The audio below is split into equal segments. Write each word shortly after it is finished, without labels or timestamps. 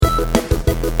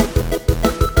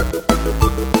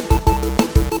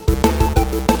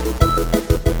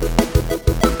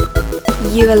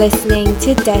You are listening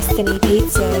to Destiny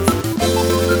Pizzas.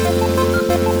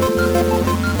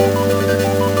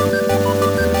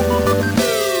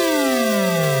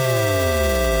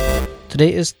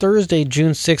 Today is Thursday,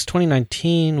 June 6,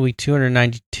 2019, week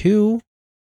 292.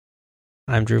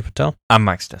 I'm Drew Patel. I'm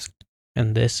Mike Stusk.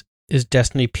 And this is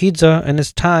Destiny Pizza, and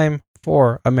it's time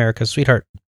for America's Sweetheart.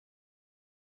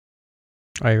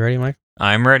 Are you ready, Mike?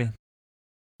 I'm ready.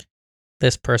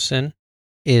 This person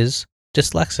is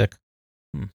dyslexic.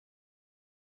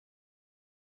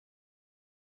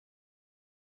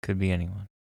 Could be anyone.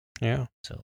 Yeah.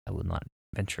 So I would not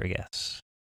venture a guess.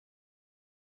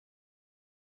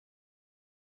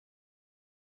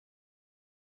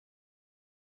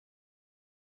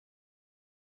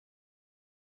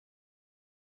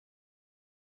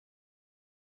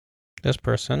 This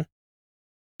person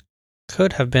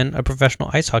could have been a professional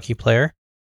ice hockey player.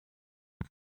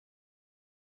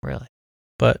 Really?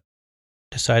 But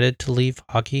decided to leave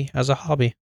hockey as a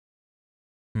hobby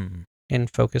and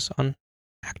focus on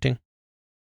acting.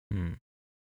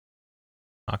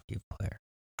 Hockey player.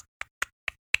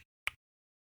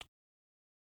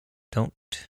 Don't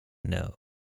know.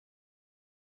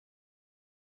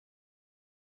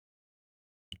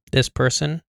 This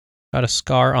person got a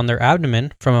scar on their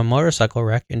abdomen from a motorcycle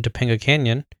wreck in Topanga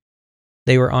Canyon.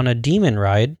 They were on a demon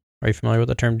ride. Are you familiar with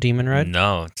the term demon ride?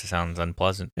 No, it sounds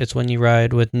unpleasant. It's when you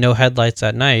ride with no headlights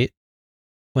at night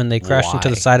when they crashed into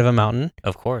the side of a mountain.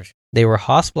 Of course. They were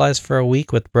hospitalized for a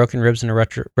week with broken ribs and a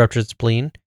ruptured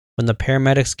spleen. When the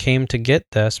paramedics came to get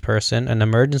this person, an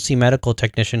emergency medical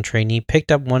technician trainee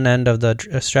picked up one end of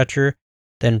the stretcher,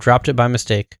 then dropped it by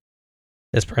mistake.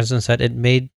 This person said, "It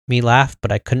made me laugh,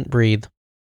 but I couldn't breathe."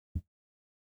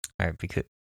 All right,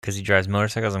 because he drives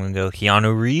motorcycles, I'm going to go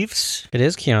Keanu Reeves. It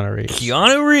is Keanu Reeves.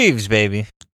 Keanu Reeves, baby.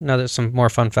 Now there's some more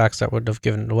fun facts that would have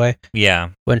given it away.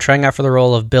 Yeah. When trying out for the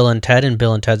role of Bill and Ted in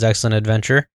Bill and Ted's Excellent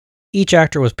Adventure, each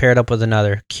actor was paired up with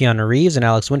another. Keanu Reeves and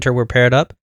Alex Winter were paired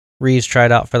up. Reeves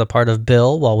tried out for the part of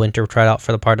Bill, while Winter tried out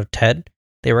for the part of Ted.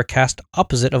 They were cast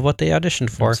opposite of what they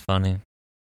auditioned for. That's funny.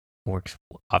 Works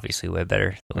obviously way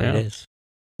better the way it is.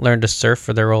 Learned to surf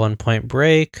for their role in Point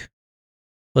Break.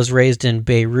 Was raised in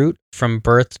Beirut from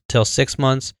birth till 6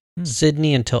 months.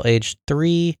 Sydney until age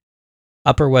 3.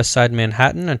 Upper West Side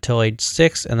Manhattan until age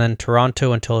 6. And then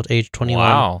Toronto until age 21.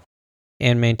 Wow.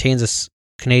 And maintains a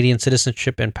Canadian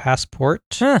citizenship and passport.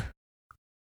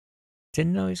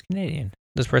 Didn't know he's Canadian.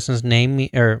 This person's name,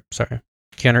 Keanu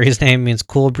Reeves' name means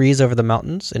cool breeze over the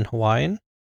mountains in Hawaiian.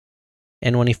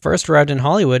 And when he first arrived in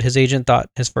Hollywood, his agent thought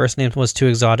his first name was too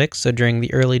exotic, so during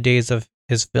the early days of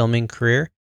his filming career,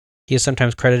 he is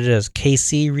sometimes credited as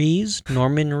Casey Reeves,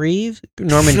 Norman Creeves,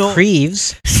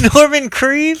 Norman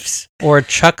Creeves? Or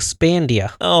Chuck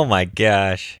Spandia. Oh my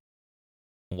gosh.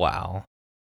 Wow.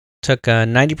 Took a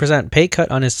 90% pay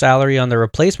cut on his salary on The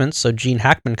Replacements so Gene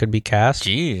Hackman could be cast.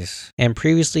 Jeez. And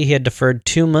previously he had deferred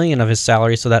 $2 million of his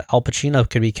salary so that Al Pacino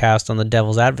could be cast on The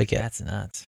Devil's Advocate. That's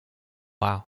nuts.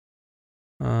 Wow.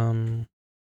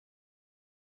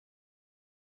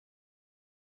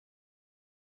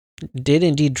 Did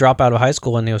indeed drop out of high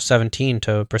school when he was 17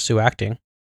 to pursue acting,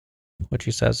 which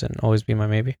he says in Always Be My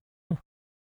Maybe.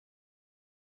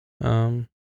 That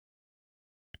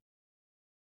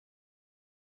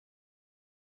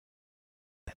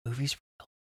movie's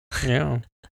real. Yeah.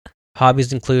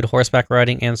 Hobbies include horseback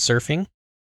riding and surfing,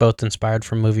 both inspired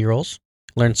from movie roles.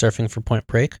 Learned surfing for Point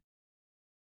Break.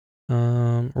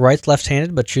 Writes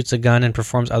left-handed but shoots a gun and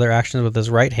performs other actions with his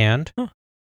right hand.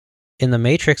 In The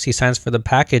Matrix, he signs for the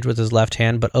package with his left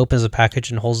hand, but opens the package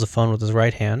and holds the phone with his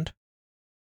right hand.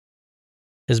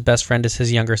 His best friend is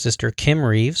his younger sister, Kim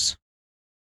Reeves.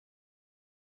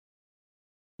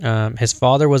 His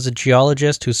father was a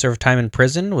geologist who served time in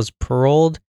prison, was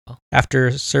paroled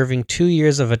after serving 2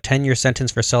 years of a 10-year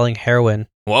sentence for selling heroin.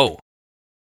 Whoa.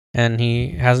 And he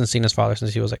hasn't seen his father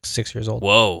since he was like 6 years old.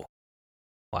 Whoa.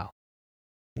 Wow.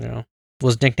 Yeah.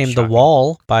 Was nicknamed The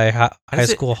Wall by high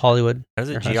school Hollywood. How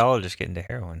does a geologist get into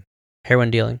heroin?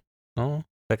 Heroin dealing. Oh,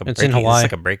 it's in Hawaii.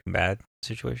 It's like a Breaking Bad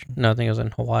situation. No, I think it was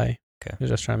in Hawaii. Okay. He was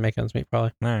just trying to make ends meet,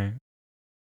 probably. All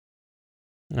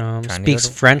right. Speaks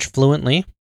French fluently.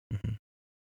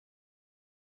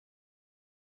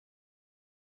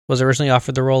 Was originally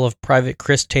offered the role of Private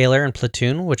Chris Taylor in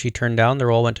Platoon, which he turned down. The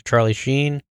role went to Charlie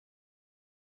Sheen.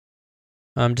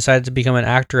 Decided to become an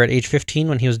actor at age 15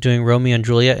 when he was doing Romeo and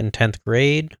Juliet in 10th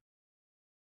grade.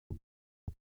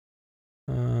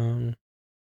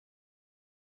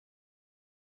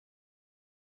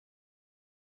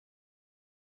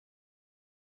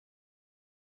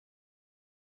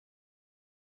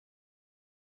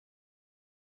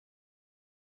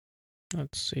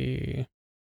 Let's see.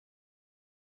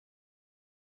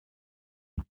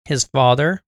 His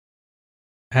father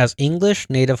has English,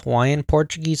 Native Hawaiian,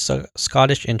 Portuguese,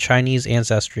 Scottish, and Chinese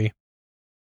ancestry,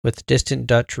 with distant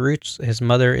Dutch roots. His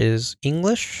mother is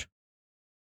English.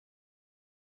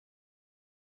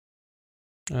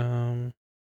 He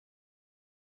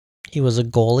was a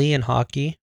goalie in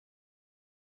hockey.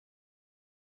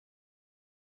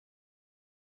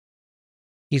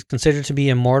 He's considered to be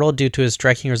immortal due to his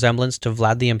striking resemblance to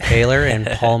Vlad the Impaler and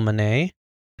Paul Monet.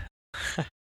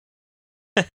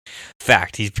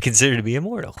 Fact, he's considered to be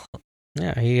immortal.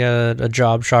 Yeah, he had a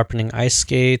job sharpening ice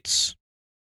skates.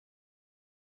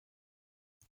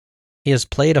 He has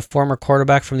played a former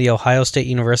quarterback from The Ohio State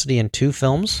University in 2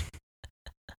 films,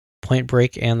 Point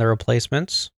Break and The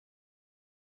Replacements.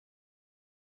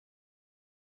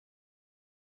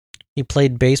 He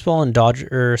played baseball in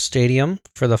Dodger Stadium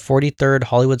for the 43rd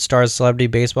Hollywood Stars Celebrity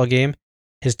Baseball game.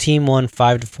 His team won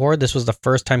 5-4. This was the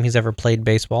first time he's ever played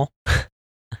baseball.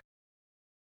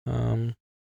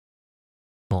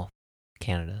 Well,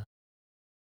 Canada.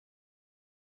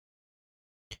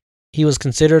 He was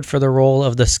considered for the role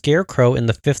of the Scarecrow in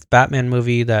the 5th Batman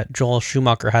movie that Joel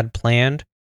Schumacher had planned,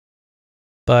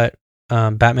 but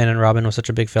Batman and Robin was such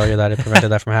a big failure that it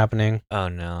prevented that from happening. Oh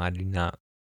no, I do not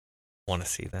want to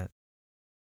see that.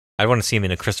 I want to see him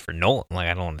in a Christopher Nolan. Like,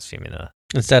 I don't want to see him in a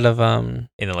Instead of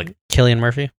like Cillian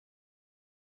Murphy.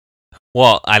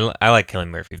 Well, I like Cillian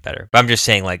Murphy better, but I'm just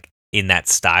saying, like, in that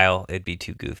style, it'd be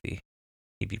too goofy.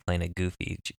 He'd be playing a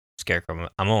goofy Scarecrow.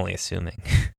 I'm only assuming.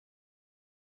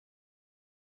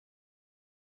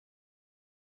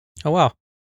 Oh wow,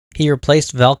 he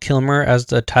replaced Val Kilmer as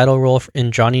the title role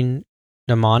in Johnny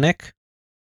Mnemonic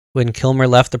when Kilmer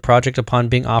left the project upon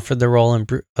being offered the role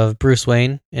of Bruce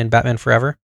Wayne in Batman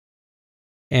Forever.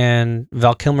 And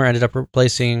Val Kilmer ended up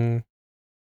replacing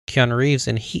Keanu Reeves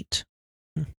in Heat.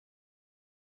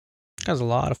 That's a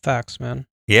lot of facts, man.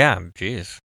 Yeah,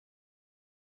 jeez.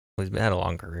 He's had a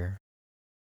long career.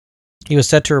 He was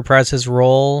set to reprise his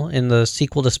role in the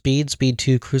sequel to Speed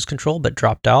 2 Cruise Control, but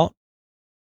dropped out.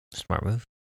 Smart move.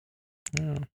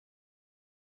 Yeah.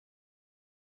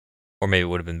 Or maybe it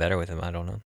would have been better with him. I don't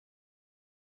know.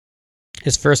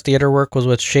 His first theater work was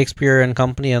with Shakespeare and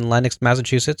Company in Lenox,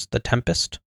 Massachusetts, The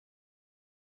Tempest.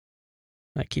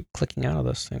 I keep clicking out of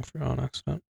this thing for on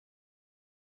accident.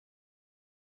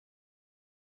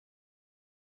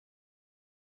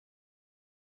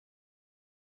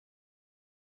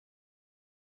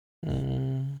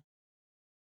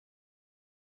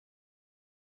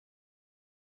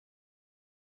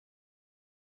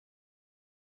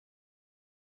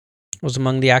 Was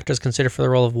among the actors considered for the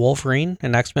role of Wolverine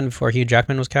in X-Men before Hugh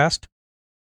Jackman was cast.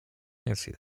 Let's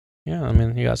see. Yeah, I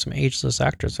mean, you got some ageless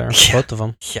actors there, Yeah. both of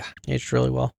them. Yeah. Aged really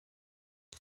well.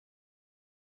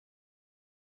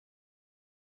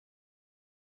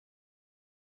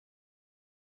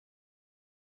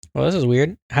 Well, this is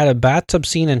weird. Had a bathtub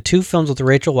scene in 2 films with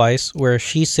Rachel Weisz where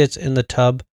she sits in the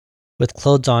tub with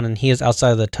clothes on and he is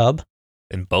outside of the tub.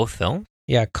 In both films?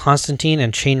 Yeah, Constantine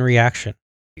and Chain Reaction.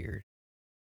 Weird.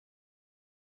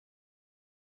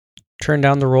 Turned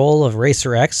down the role of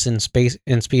Racer X in Speed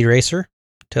Racer,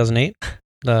 2008.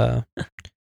 The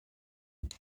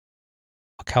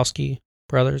Wachowski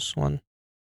brothers one.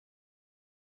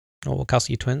 Oh,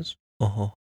 Wachowski twins. Uh-huh.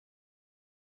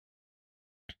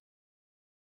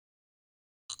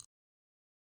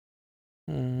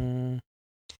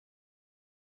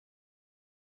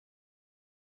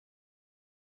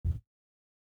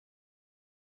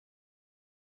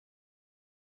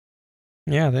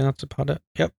 Yeah, I think that's about it.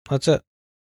 Yep, that's it.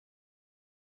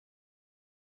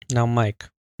 Now, Mike.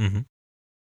 Mm-hmm.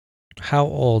 How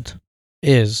old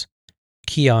is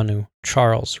Keanu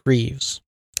Charles Reeves?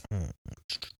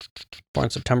 Born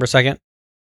September 2nd.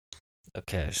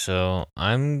 Okay, so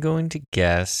I'm going to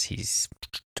guess he's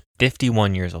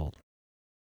 51 years old.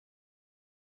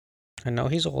 I know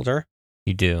he's older.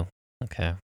 You do?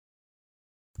 Okay.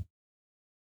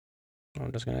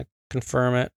 I'm just going to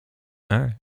confirm it. All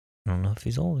right. I don't know if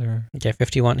he's older. Okay,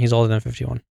 51. He's older than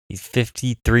 51. He's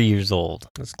 53 years old.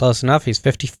 That's close enough. He's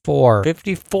 54.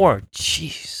 54.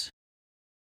 Jeez.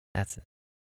 That's it.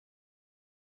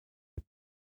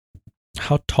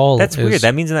 How tall That's is... weird.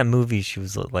 That means in that movie she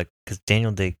was like, because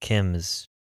Daniel Day Kim is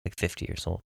like 50 years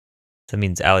old. So that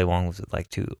means Ali Wong was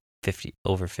like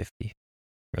over 50.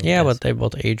 Yeah, but they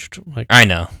both aged like... I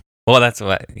know. Well, that's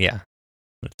what, yeah.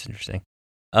 That's interesting.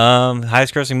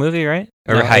 Highest grossing movie, right?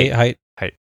 Or No, height? height.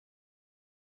 Height.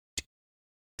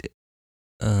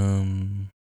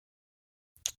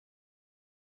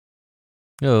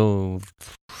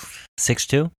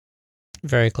 6'2"?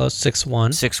 Very close. 6'1".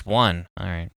 6'1". All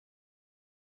right.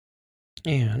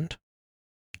 And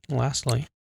lastly,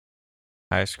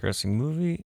 highest grossing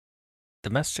movie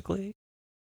domestically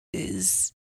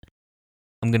is,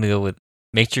 I'm going to go with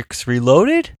Matrix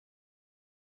Reloaded.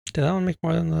 Did that one make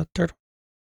more than the third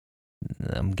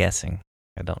I'm guessing.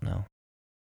 I don't know.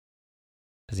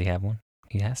 Does he have one?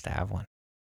 He has to have one.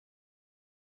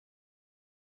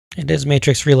 one? It is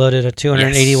Matrix Reloaded at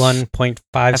 281.57.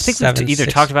 I think we've either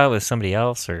talked about it with somebody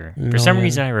else or for some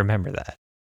reason I remember that.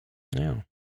 Yeah.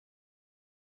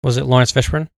 Was it Lawrence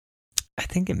Fishburne? I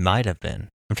think it might have been.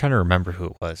 I'm trying to remember who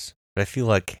it was, but I feel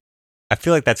like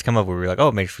that's come up where we're like,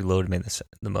 oh, Matrix Reloaded made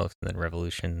the most, and then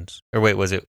Revolutions. Or wait,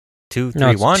 was it 2, 3, No,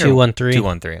 it's 1? 2, 1, 3. 2,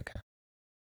 1, 3. Okay.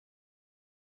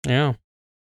 Yeah.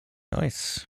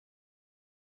 Nice.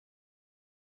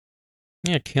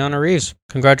 Yeah, Keanu Reeves.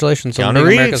 Congratulations on Keanu being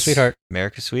Reeves. America's sweetheart.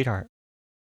 America's sweetheart.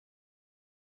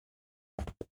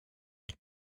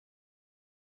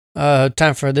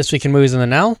 Time for This Week in Movies in the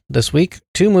Now. This week,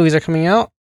 2 movies are coming out.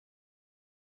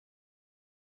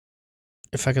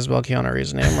 If I could spell Keanu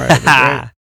Reeves' name right, it'd be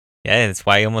great. Yeah, that's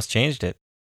why he almost changed it.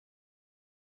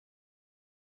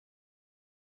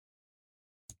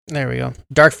 There we go.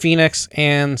 Dark Phoenix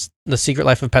and The Secret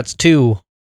Life of Pets 2.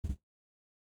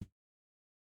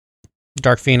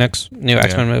 Dark Phoenix, new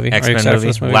X-Men movie. Are you X-Men excited movie, for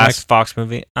this movie, last Mike? Fox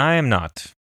movie. I am not.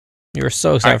 You were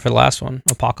so excited for the last one,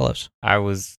 Apocalypse. I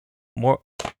wasn't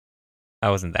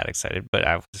that excited, but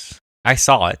I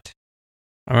saw it.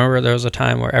 I remember there was a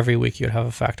time where every week you'd have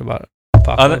a fact about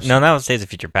Apocalypse. No, that was Days of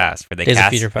Future Past, where they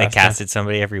casted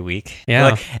somebody every week. Yeah.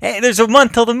 Like, hey, there's a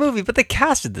month till the movie, but they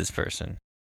casted this person.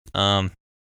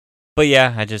 But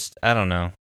yeah, I don't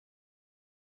know.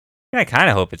 I kind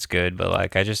of hope it's good, but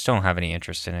like, I just don't have any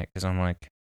interest in it because I'm like,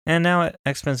 and now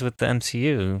X-Men's with the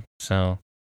MCU, so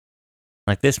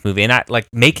like this movie, and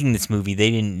making this movie,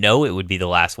 they didn't know it would be the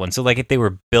last one. So like, if they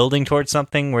were building towards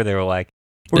something where they were like,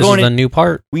 This is the new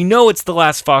part. we know it's the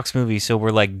last Fox movie, so we're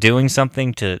like doing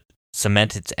something to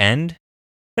cement its end,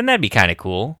 then that'd be kind of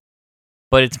cool.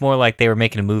 But it's more like they were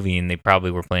making a movie and they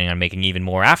probably were planning on making even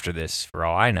more after this, for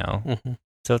all I know. Mm-hmm.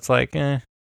 So it's like,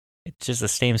 it's just the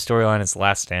same storyline as The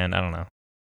Last Stand. I don't know.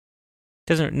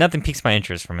 Nothing piques my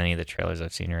interest from any of the trailers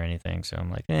I've seen or anything. So I'm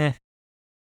like, You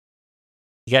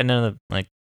got none of the, like,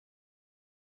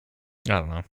 I don't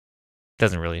know.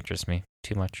 Doesn't really interest me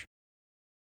too much.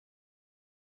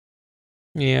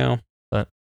 Yeah. But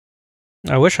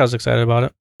I wish I was excited about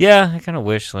it. yeah, I kind of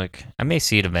wish, like, I may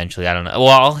see it eventually. I don't know. Well,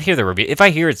 I'll hear the review. If I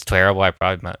hear it's terrible, I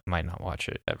probably might not watch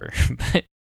it ever. But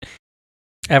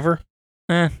Ever?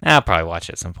 I'll probably watch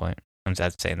it at some point. I'm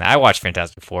just saying that. I watched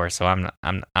Fantastic Four, so I'm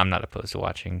not opposed to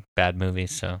watching bad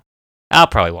movies, so I'll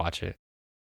probably watch it.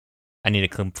 I need to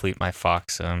complete my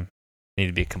Fox. I need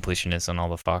to be a completionist on all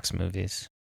the Fox movies.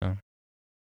 So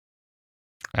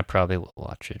I probably will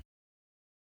watch it.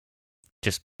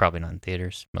 Just probably not in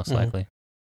theaters, most likely.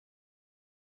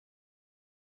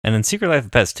 And then Secret Life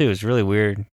of Pets 2 is really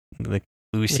weird. Like,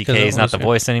 Louis C.K. is not the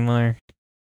voice anymore.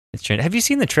 It's strange. Have you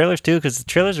seen the trailers too? Because the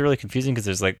trailers are really confusing because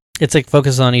there's like... It's like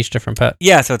focuses on each different pet.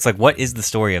 Yeah, so it's like, what is the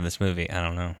story of this movie? I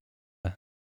don't know.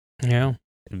 Yeah.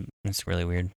 It's really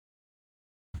weird.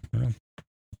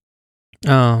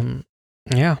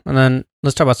 Yeah, and then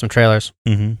let's talk about some trailers.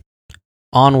 Mm-hmm.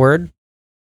 Onward.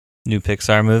 New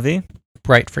Pixar movie.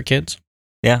 Bright for kids.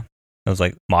 Yeah. It was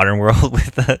like Modern World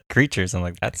with creatures. I'm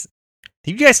like,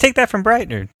 did you guys take that from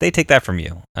Bright or they take that from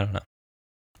you? I don't know.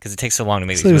 Because it takes so long to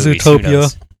make these movies.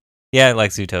 Zootopia. Yeah, I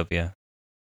like Zootopia.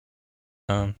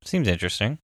 Seems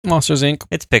interesting. Monsters, Inc.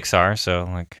 It's Pixar, so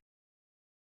like,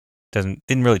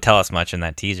 didn't really tell us much in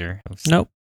that teaser. Nope.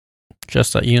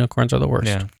 Just that unicorns are the worst.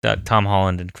 Yeah, Tom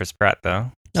Holland and Chris Pratt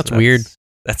though. That's weird.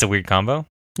 That's a weird combo.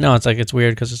 No, it's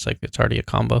weird because it's already a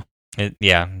combo.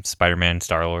 Spider-Man,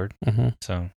 Star-Lord. Mm-hmm.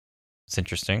 So it's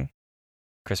interesting.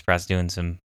 Chris Pratt's doing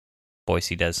some voice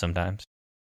he does sometimes.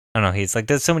 I don't know. He's like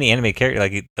does so many anime characters,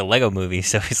 like the Lego movie.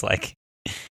 So he's like,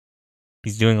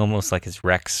 he's doing almost like his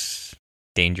Rex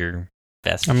Danger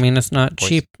Vest. I mean, it's not voice.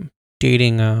 cheap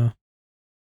dating or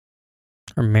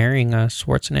marrying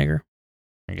Schwarzenegger.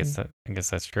 I guess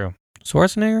that's true.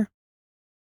 Schwarzenegger?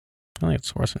 I think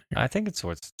it's Schwarzenegger. I think it's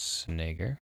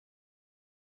Schwarzenegger.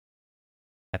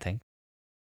 I think.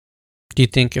 Do you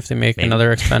think if they make Maybe.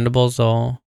 another Expendables,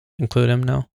 they'll include him?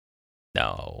 No.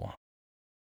 No.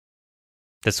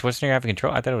 Does Schwarzenegger have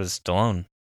control? I thought it was Stallone.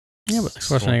 Yeah, but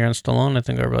Schwarzenegger and Stallone, I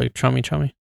think, are really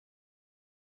chummy.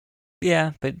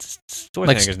 Yeah, but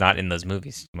Schwarzenegger's not in those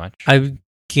movies too much.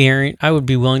 I would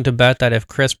be willing to bet that if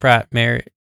Chris Pratt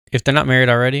if they're not married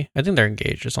already, I think they're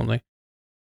engaged or something.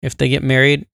 If they get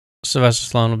married, Sylvester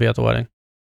Stallone will be at the wedding.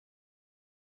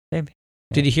 Maybe.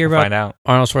 Did you hear We'll about find out.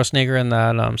 Arnold Schwarzenegger and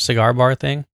that cigar bar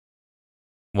thing?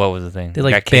 What was the thing? They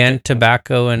like banned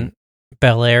tobacco and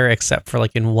Bel Air, except for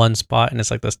like in one spot, and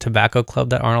it's like this tobacco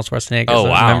club that Arnold Schwarzenegger is a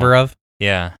wow. member of.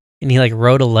 Yeah. And he like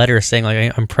wrote a letter saying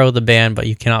like, I'm pro the ban, but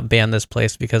you cannot ban this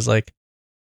place because like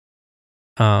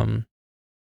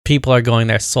people are going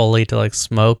there solely to like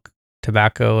smoke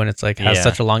tobacco, and it's like has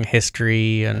such a long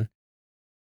history and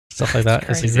stuff like that.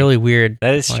 It's like really weird.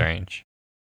 That is strange.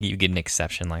 You get an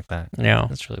exception like that. Yeah.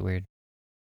 That's really weird.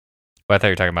 But I thought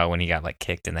you were talking about when he got like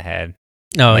kicked in the head.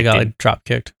 No, he got like drop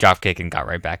kicked. Drop kick and got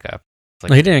right back up. Like,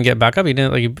 no, he didn't get back up. He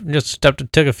didn't, like, he just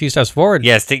took a few steps forward.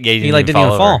 Yes, he didn't even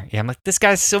fall. Yeah, I'm like, this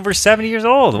guy's over 70 years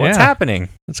old. What's happening?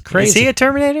 It's crazy. Is he a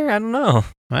Terminator? I don't know.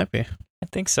 Might be. I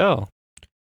think so.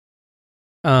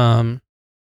 Yeah.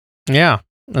 And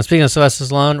speaking of Sylvester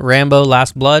Stallone, Rambo: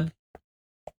 Last Blood,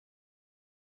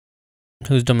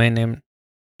 whose domain name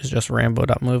is just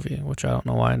Rambo.movie, which I don't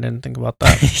know why I didn't think about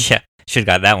that. Yeah, should have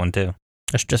got that one too.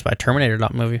 It's just by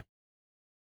Terminator.movie.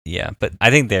 Yeah, but I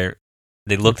think they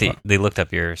looked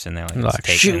up yours and they're like,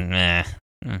 shoot,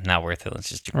 not worth it. Let's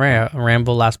just do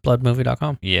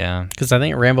RamboLastBloodMovie.com. Yeah, because I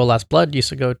think Rambo: Last Blood used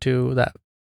to go to that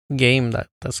game that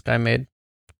this guy made.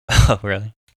 Oh,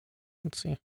 really? Let's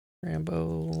see,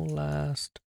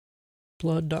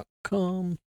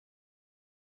 RamboLastBlood.com.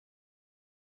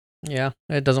 Yeah,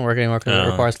 it doesn't work anymore because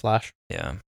it requires Flash.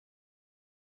 Yeah.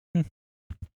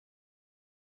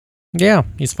 Yeah,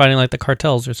 he's fighting like the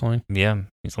cartels or something. Yeah,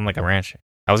 he's on like a ranch.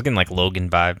 I was getting like Logan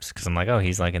vibes because I'm like, oh,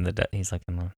 he's like in the. Yeah, it's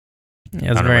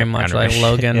very much like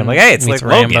Logan. Yeah, I'm like, hey, it's like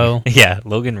Rambo. Logan. Yeah,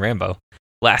 Logan Rambo.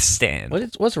 Last Stand.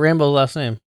 What's Rambo's last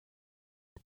name?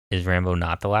 Is Rambo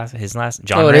not his last?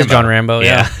 John Rambo. It is John Rambo,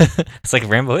 yeah. It's like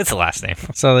Rambo is the last name.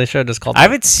 So they should have just called I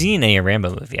haven't seen a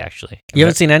Rambo movie, actually. You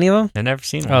haven't seen any of them? I've never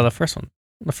seen one. Oh, the first one.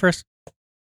 The first.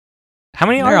 How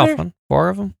many They're are all there? fun. 4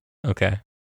 of them. Okay.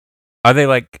 Are they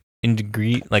like in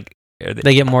degree, like...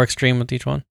 They get more extreme with each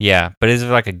one? Yeah, but is it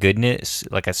like a goodness,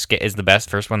 like is the best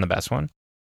first one the best one?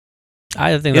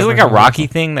 I think is it like a Rocky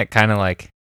thing that kind of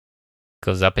like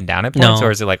goes up and down at points,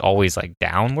 or is it like always like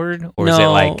downward, or is it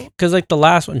like because like the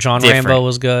last one, John Rambo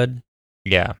was good.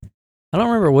 Yeah, I don't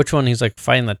remember which one he's like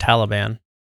fighting the Taliban. I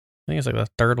think it's like the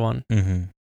third one. Mm-hmm.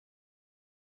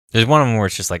 There's one of them where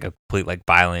it's just like a complete like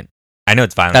violent. I know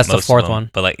it's violent. That's the fourth one,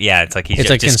 but like yeah, it's like he's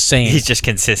just insane. He's just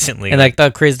consistently. And like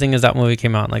the crazy thing is that movie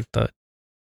came out in like the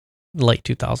late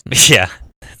 2000s. Yeah,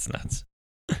 that's nuts.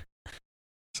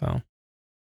 So.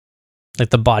 Like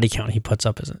the body count he puts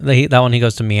up is that one he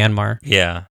goes to Myanmar.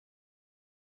 Yeah.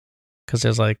 Because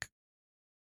there's like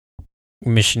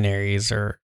missionaries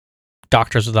or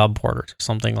Doctors Without Borders or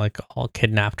something like all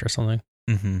kidnapped or something.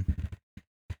 Mm-hmm.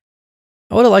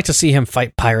 I would have liked to see him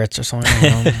fight pirates or something. I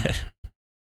don't know.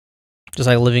 Just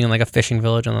like living in like a fishing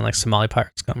village and then like Somali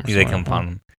pirates come. They come upon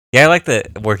him. Yeah, I like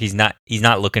where he's not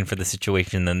looking for the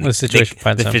situation. Then the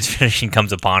situation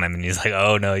comes upon him and he's like,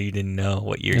 oh no, you didn't know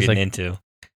what you're getting into.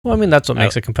 Well, I mean, that's what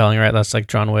makes it compelling, right? That's like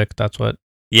John Wick. That's what.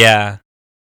 Yeah.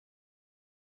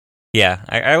 Yeah.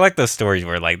 I like those stories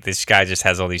where like this guy just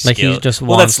has all these skills. He just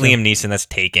that's Liam Neeson. That's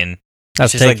Taken.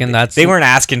 That's Taken. Like, they weren't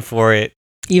asking for it.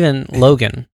 Even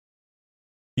Logan.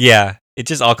 Yeah. It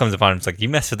just all comes upon him. It's like, you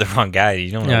messed with the wrong guy. You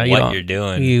don't know what you're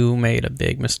doing. You made a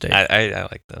big mistake. I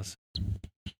like those.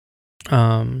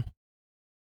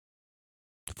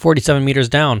 47 meters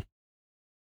down.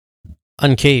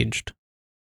 Uncaged.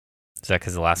 Is that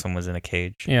because the last one was in a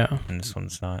cage? Yeah. And this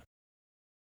one's not?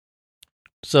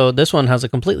 So this one has a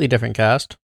completely different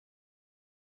cast.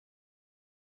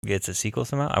 It's a sequel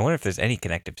somehow? I wonder if there's any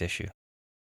connective tissue.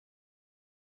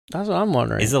 That's what I'm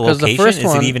wondering. Is the location,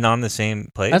 is it even on the same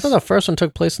place? I thought the first one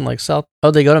took place in like South... Oh,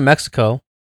 they go to Mexico.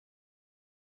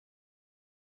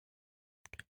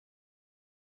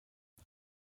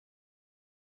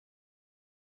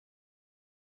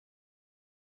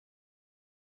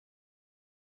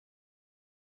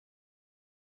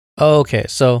 Okay,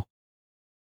 so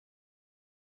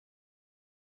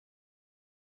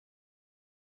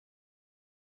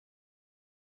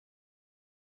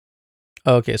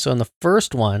in the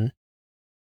first one,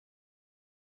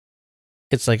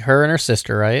 it's like her and her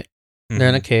sister, right? Mm-hmm. They're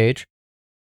in a cage.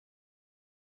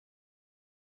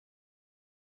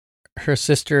 Her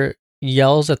sister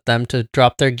yells at them to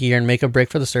drop their gear and make a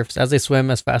break for the surface. As they swim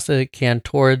as fast as they can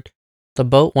toward the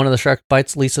boat, one of the sharks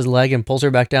bites Lisa's leg and pulls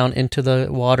her back down into the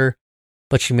water,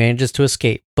 but she manages to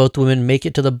escape. Both women make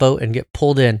it to the boat and get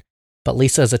pulled in, but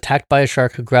Lisa is attacked by a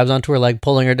shark who grabs onto her leg,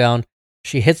 pulling her down.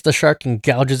 She hits the shark and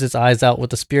gouges its eyes out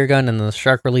with a spear gun, and then the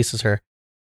shark releases her.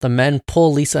 The men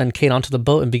pull Lisa and Kate onto the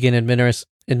boat and begin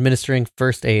administering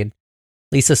first aid.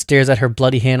 Lisa stares at her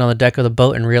bloody hand on the deck of the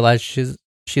boat and realizes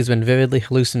she's been vividly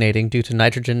hallucinating due to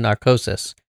nitrogen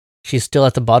narcosis. She's still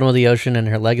at the bottom of the ocean and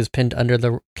her leg is pinned under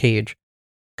the cage.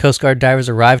 Coast Guard divers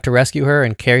arrive to rescue her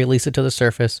and carry Lisa to the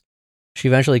surface. She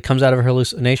eventually comes out of her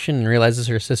hallucination and realizes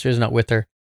her sister is not with her,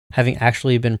 having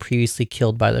actually been previously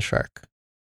killed by the shark.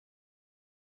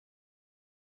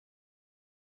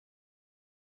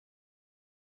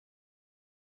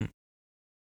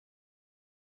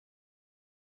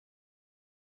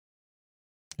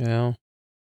 Yeah.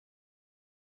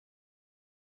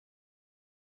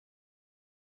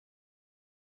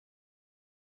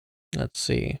 Let's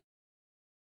see.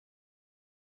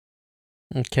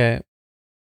 Okay.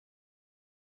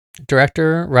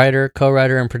 Director, writer,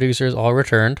 co-writer, and producers all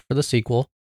returned for the sequel.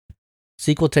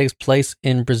 Sequel takes place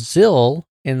in Brazil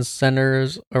and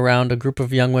centers around a group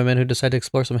of young women who decide to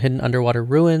explore some hidden underwater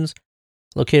ruins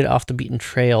located off the beaten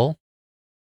trail.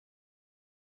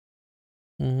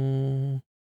 And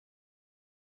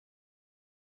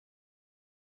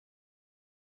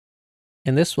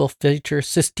this will feature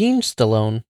Sistine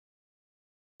Stallone.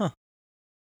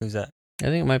 Who's that? I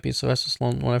think it might be Sylvester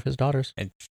Stallone, one of his daughters. I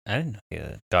didn't know he had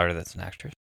a daughter that's an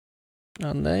actress.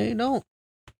 And they don't.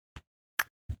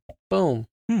 Boom.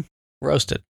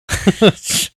 Roasted. All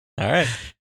right.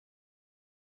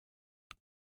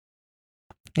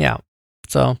 Yeah.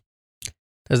 So,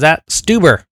 there's that.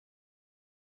 Stuber.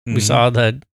 We saw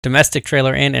the domestic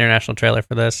trailer and international trailer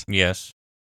for this. Yes.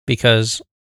 Because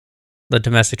the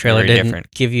domestic trailer Very didn't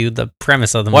different. give you the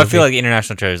premise of the Well, movie. I feel like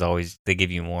international trailers always, they give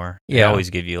you more. They Yeah. always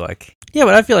give you like... Yeah,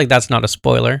 but I feel like that's not a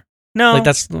spoiler. No. Like,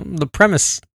 that's the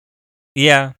premise.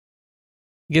 Yeah.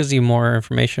 Gives you more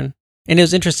information. And it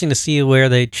was interesting to see where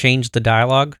they changed the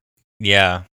dialogue.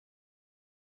 Yeah.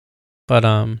 But,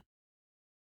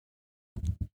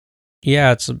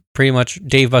 yeah, it's pretty much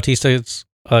Dave Bautista, it's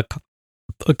a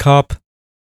cop,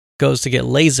 goes to get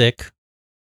LASIK,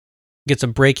 gets a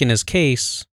break in his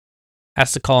case,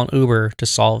 has to call an Uber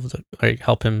to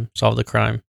help him solve the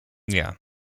crime. Yeah.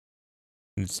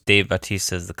 It's Dave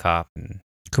Bautista as the cop, and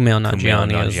Kumail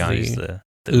Nanjiani is the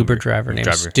Uber driver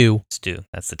named Stu. Stu.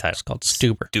 That's the title. It's called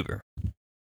Stuber. Stuber.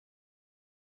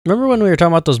 Remember when we were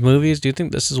talking about those movies? Do you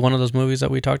think this is one of those movies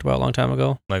that we talked about a long time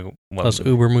ago? Like what? Those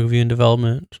Uber movie in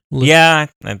development. Yeah,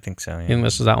 I think so. You Yeah. think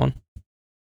this is that one?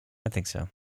 I think so.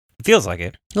 It feels like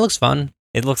it. It looks fun.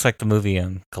 It looks like the movie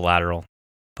Collateral,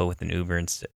 but with an Uber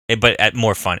instead. But at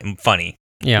more funny.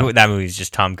 Yeah. That movie is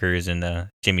just Tom Cruise and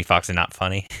Jamie Foxx are not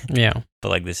funny. Yeah. But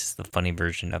like this is the funny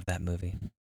version of that movie.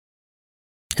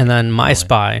 And then My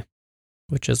Spy,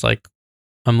 which is like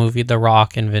a movie The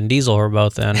Rock and Vin Diesel were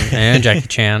both in, and Jackie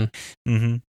Chan,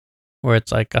 where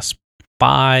it's like a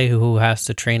spy who has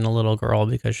to train a little girl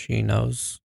because she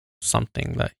knows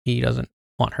something that he doesn't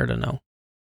want her to know.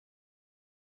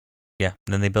 Yeah.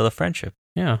 And then they build a friendship.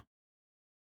 Yeah.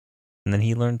 And then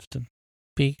he learns to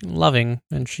Be loving,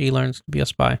 and she learns to be a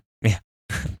spy. Yeah.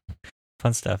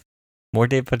 Fun stuff. More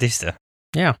Dave Bautista.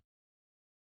 Yeah.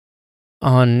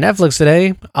 On Netflix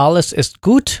today, Alles ist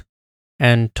gut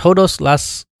and Todos lo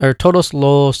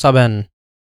saben.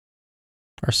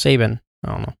 Or Saben. I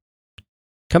don't know.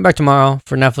 Come back tomorrow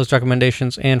for Netflix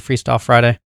recommendations and Freestyle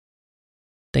Friday.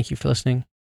 Thank you for listening.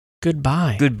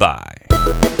 Goodbye. Goodbye.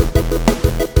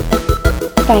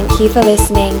 Thank you for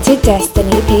listening to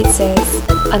Destiny Pizzas.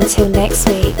 Until next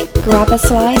week, grab a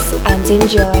slice and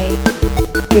enjoy.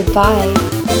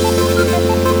 Goodbye.